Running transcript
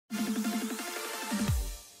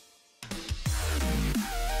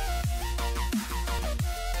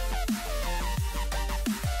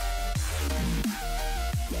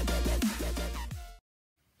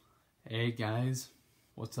Hey guys,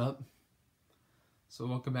 what's up? So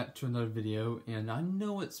welcome back to another video, and I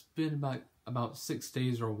know it's been about 6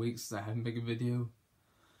 days or weeks that I haven't made a video.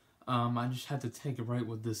 I just had to take a break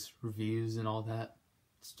with this reviews and all that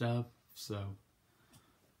stuff, so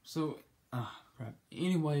crap.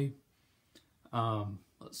 Anyway,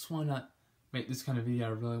 let's why not make this kind of video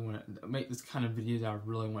I really want to make this kind of video that I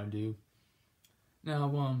really want to do.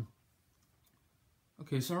 Now,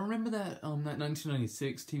 okay, so I remember that that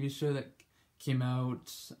 1996 TV show that came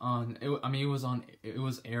out on. It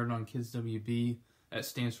was aired on Kids WB. That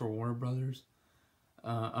stands for Warner Brothers.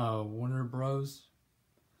 Warner Bros.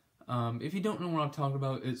 If you don't know what I'm talking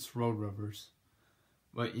about, it's Road Rovers.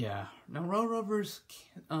 But yeah, now Road Rovers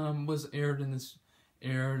was aired in this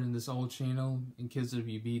old channel in Kids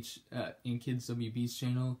WB's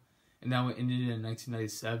channel, and now it ended in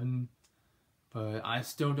 1997. But I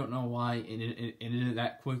still don't know why it ended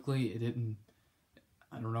that quickly. It didn't.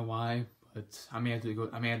 I don't know why, but I may have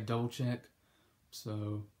to double check.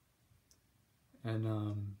 So, and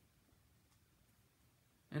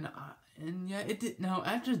yeah, it did. Now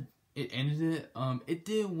after it ended, it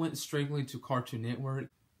did went straightly to Cartoon Network.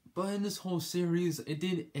 But in this whole series, it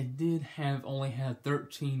did only have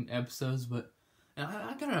 13 episodes. But and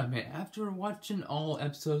I gotta admit, after watching all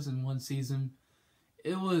episodes in one season,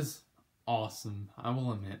 it was awesome, I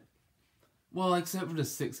will admit. Well, except for the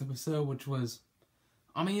 6th episode, which was,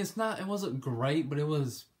 it wasn't great, but it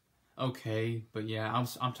was okay. But yeah, I'm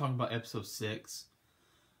talking about episode 6.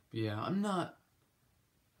 But yeah, I'm not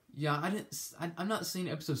saying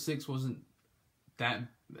episode 6 wasn't that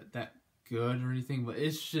good or anything, but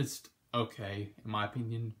it's just okay, in my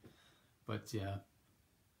opinion. But yeah.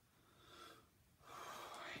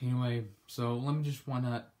 Anyway, so let me just, why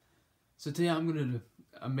not? So today I'm gonna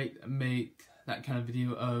make that kind of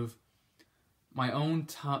video of my own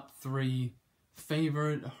top 3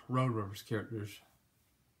 favorite Road Rovers characters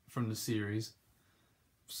from the series.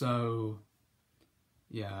 So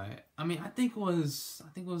yeah, I think it was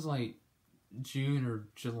like June or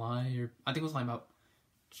July, or I think it was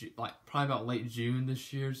probably about late June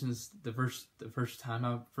this year, since the first time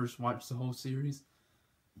I first watched the whole series.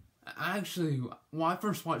 I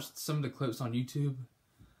first watched some of the clips on YouTube.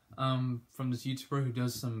 From this YouTuber who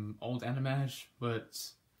does some old animash, but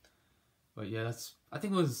yeah, I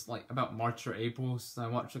think it was like about March or April since I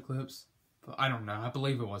watched the clips. But I don't know, I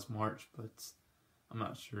believe it was March, but I'm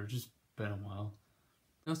not sure, it's just been a while.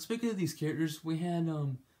 Now speaking of these characters, we had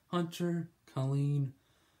Hunter, Colleen,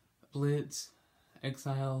 Blitz,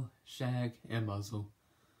 Exile, Shag, and Muzzle.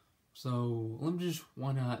 So let me just,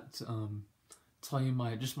 why not tell you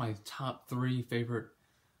my top 3 favorite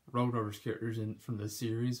Road Rovers characters from the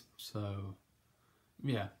series. So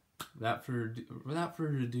yeah, without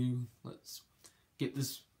further ado, let's get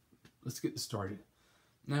this started.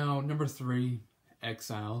 Now, number 3,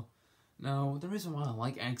 Exile. Now, the reason why I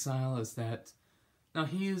like Exile is that now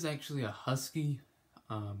he is actually a husky.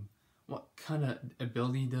 What kind of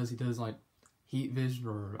ability he does? He does like heat vision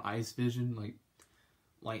or ice vision,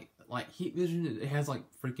 like heat vision. It has like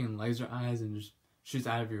freaking laser eyes and just shoots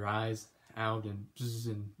out of your eyes out and just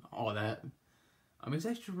and all that. It's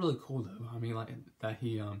actually really cool though. That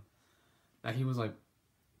he was like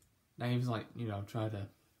try to.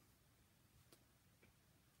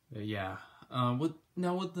 Yeah. With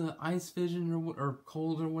the ice vision or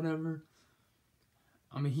cold or whatever.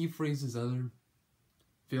 He freezes other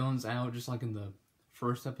villains out, just like in the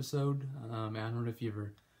first episode. I don't know if you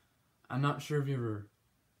ever. I'm not sure if you ever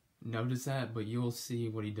noticed that, but you'll see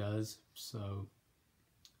what he does. So.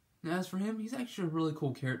 Now, as for him, he's actually a really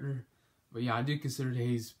cool character. But yeah, I do consider that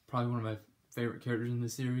he's probably one of my favorite characters in the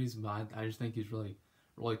series. But I just think he's really,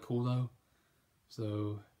 really cool though.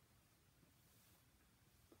 So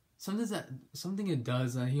something it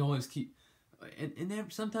does that he always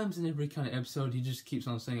sometimes in every kind of episode he just keeps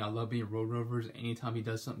on saying, "I love being Road Rovers." Anytime he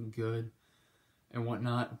does something good and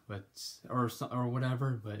whatnot, or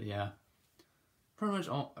whatever. But yeah, pretty much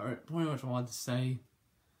all I had to say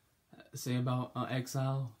about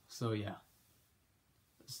Exile. So yeah,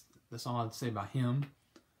 that's all I'd say about him.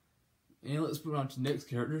 And let's move on to the next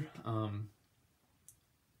character.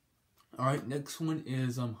 Alright, next one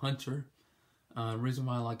is Hunter. The reason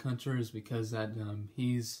why I like Hunter is because that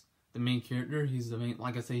he's the main character. He's the main,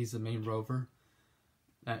 like I say, he's the main rover.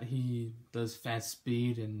 That he does fast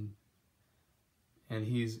speed and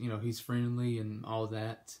he's friendly and all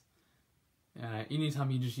that.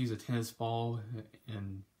 Anytime you just use a tennis ball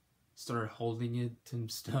and start holding it and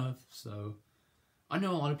stuff. So I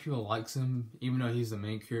know a lot of people likes him, even though he's the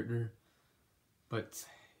main character. But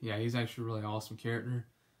yeah, he's actually a really awesome character.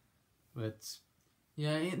 But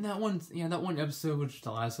Yeah, and that one episode, which is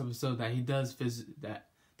the last episode, that he does visit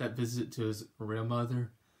that visit to his real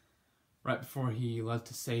mother right before he left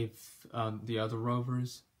to save the other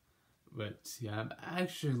rovers. But yeah, I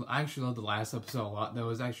actually love the last episode a lot. That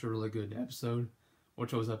was actually a really good episode,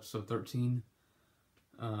 which was episode 13.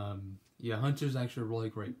 Yeah, Hunter's actually a really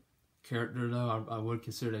great character, though. I would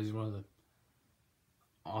consider that he's one of the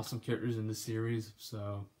awesome characters in the series.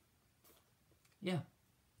 So yeah.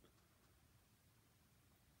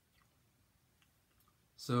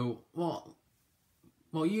 So well,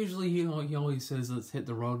 usually he always says, "Let's hit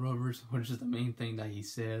the Road Rovers," which is the main thing that he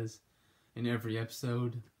says in every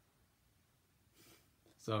episode.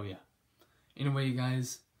 So yeah. Anyway, you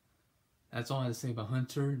guys, that's all I have to say about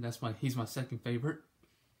Hunter. He's my second favorite.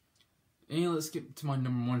 And let's get to my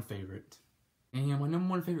number one favorite. And my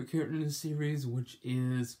number one favorite character in the series, which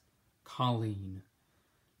is Colleen.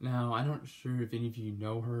 Now, I'm not sure if any of you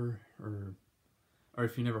know her or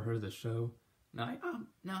if you never heard of the show. Now,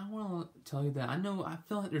 I want to tell you that I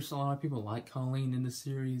feel like there's a lot of people like Colleen in the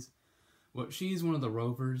series. Well, she's one of the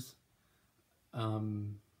Rovers.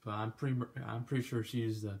 But I'm pretty sure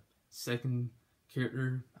she's the second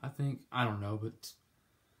character. I think, I don't know,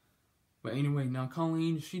 but anyway, now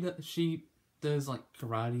Colleen, she does like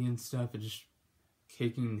karate and stuff, and just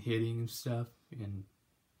kicking and hitting and stuff, and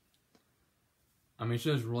I mean, she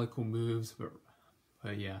does really cool moves, but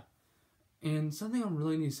yeah. And something I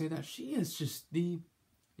really need to say, that she is just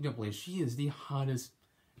she is the hottest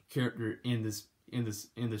character in this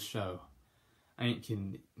show. I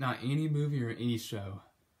ain't not any movie or any show.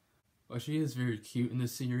 But she is very cute in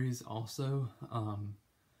this series also.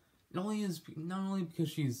 Not only because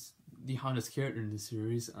she's the hottest character in the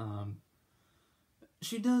series,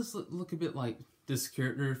 she does look a bit like this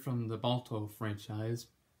character from the Balto franchise,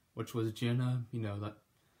 which was Jenna. That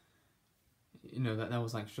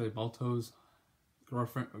was actually Balto's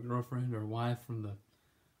girlfriend or wife from the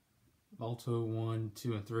Balto 1,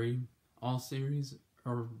 2, and 3 all series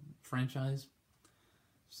or franchise.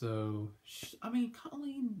 So,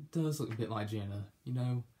 Colleen does look a bit like Jenna,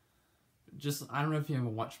 Just, I don't know if you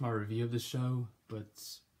haven't watched my review of the show, but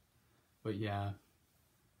yeah.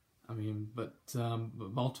 But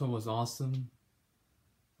Balto was awesome.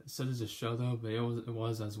 So does the show, though, but it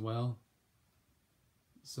was as well.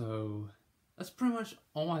 So, that's pretty much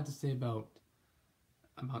all I have to say about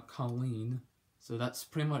Colleen. So that's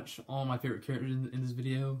pretty much all my favorite characters in this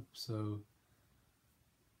video. So,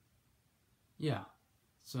 yeah.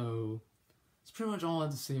 So, that's pretty much all I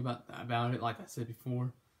have to say about it, like I said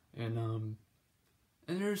before. And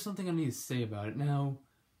there's something I need to say about it. Now,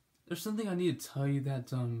 there's something I need to tell you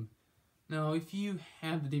that, now, if you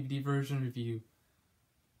have the DVD version,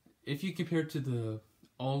 if you compare it to the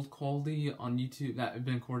old quality on YouTube, that had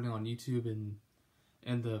been recorded on YouTube,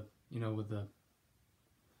 and the, with the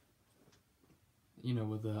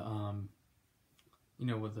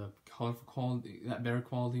colorful quality, that better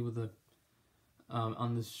quality with the,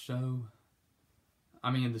 on this show,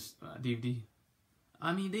 in this DVD.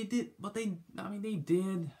 They did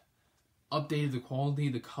updated the quality,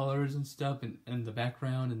 the colors and stuff, and the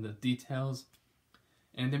background and the details,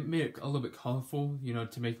 and they made it a little bit colorful,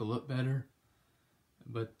 to make it look better.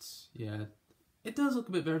 But yeah, it does look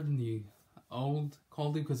a bit better than the old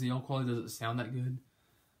quality, because the old quality doesn't sound that good.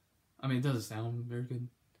 It doesn't sound very good.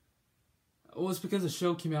 Well, it's because the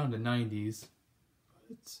show came out in the 90s,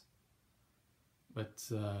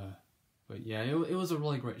 but yeah, it was a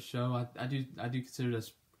really great show. I do consider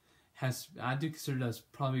this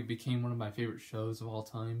probably became one of my favorite shows of all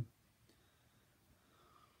time.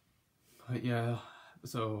 But yeah,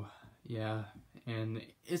 so yeah, and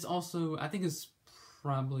it's also, I think it's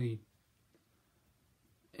probably,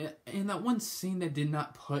 and that one scene that did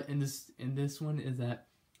not put in this one is that,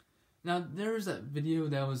 now there's that video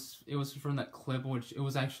it was from that clip, which it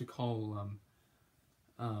was actually called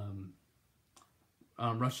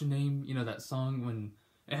Russian Name, that song, when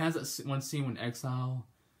it has that one scene when Exile,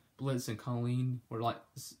 Blitz, and Colleen were like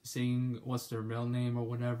saying what's their real name or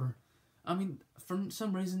whatever. For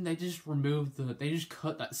some reason they just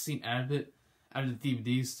cut that scene out of the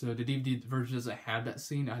DVD, so the DVD version doesn't have that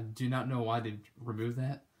scene. I do not know why they removed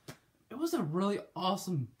that. It was a really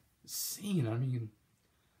awesome scene.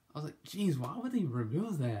 I was like, geez, why would they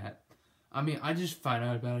remove that? I just find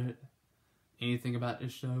out about anything about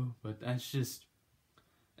this show, but that's just,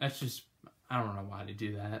 I don't know why they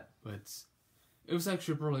do that, but it was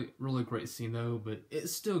actually a really, really great scene though, but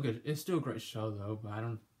it's still good. It's still a great show though, but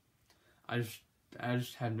I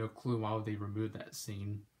just have no clue why would they remove that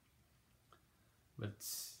scene. But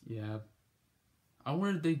yeah, I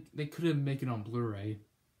wondered they couldn't make it on Blu-ray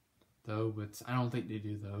though, but I don't think they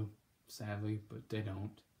do though. sadly, but they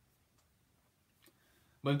don't.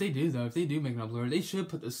 But if they do, though, if they do make an uploader, they should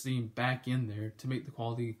put the scene back in there to make the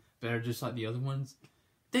quality better, just like the other ones.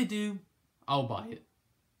 If they do, I'll buy it.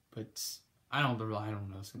 But I don't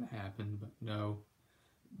know what's gonna happen. But nope,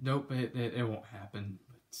 it won't happen.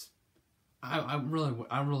 But I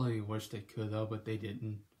really wish they could though, but they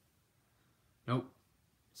didn't. Nope.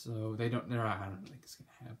 So they don't. I don't think it's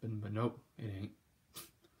gonna happen. But nope, it ain't.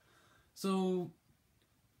 So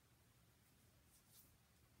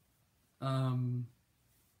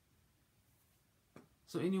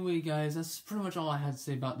So anyway, guys, that's pretty much all I had to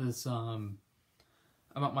say about this. About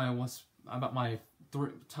my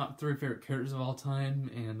top 3 favorite characters of all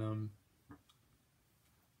time, and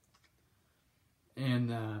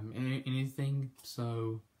anything.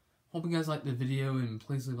 So hope you guys liked the video, and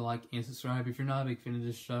please leave a like and subscribe if you're not a big fan of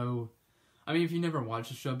this show. I mean, if you never watched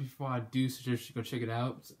the show before, I do suggest you go check it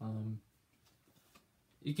out.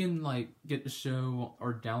 You can like get the show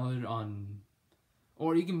or download it on,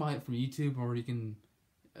 or you can buy it from YouTube, or you can.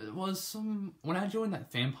 When I joined that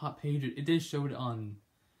fan pop page, it did show it on.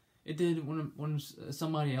 It did when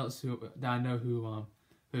somebody else that I know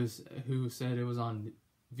who said it was on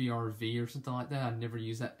VRV or something like that. I'd never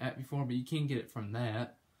used that app before, but you can get it from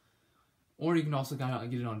that. Or you can also get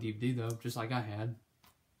it on DVD though, just like I had.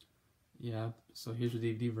 Yeah, so here's the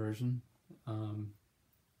DVD version.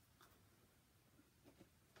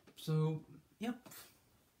 So yep.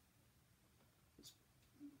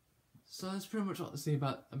 So that's pretty much all to say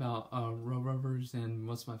about Road Rovers and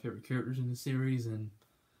what's my favorite characters in the series, and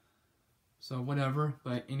so whatever.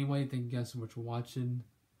 But anyway, thank you guys so much for watching.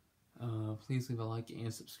 Please leave a like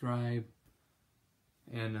and subscribe.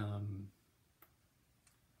 And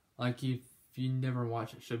like if you never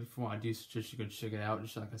watched the show before, I do suggest you go check it out.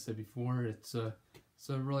 Just like I said before, it's a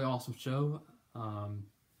really awesome show. I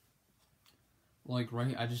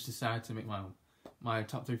just decided to make my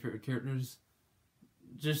top 3 favorite characters.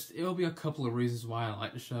 It'll be a couple of reasons why I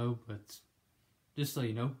like the show, but just so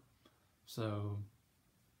you know. So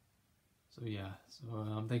yeah.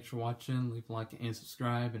 So thanks for watching. Leave a like and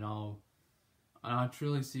subscribe, and I'll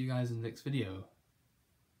truly see you guys in the next video.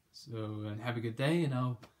 So and have a good day, and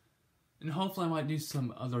hopefully I might do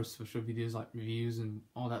some other special videos like reviews and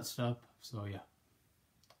all that stuff. So yeah.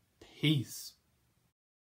 Peace.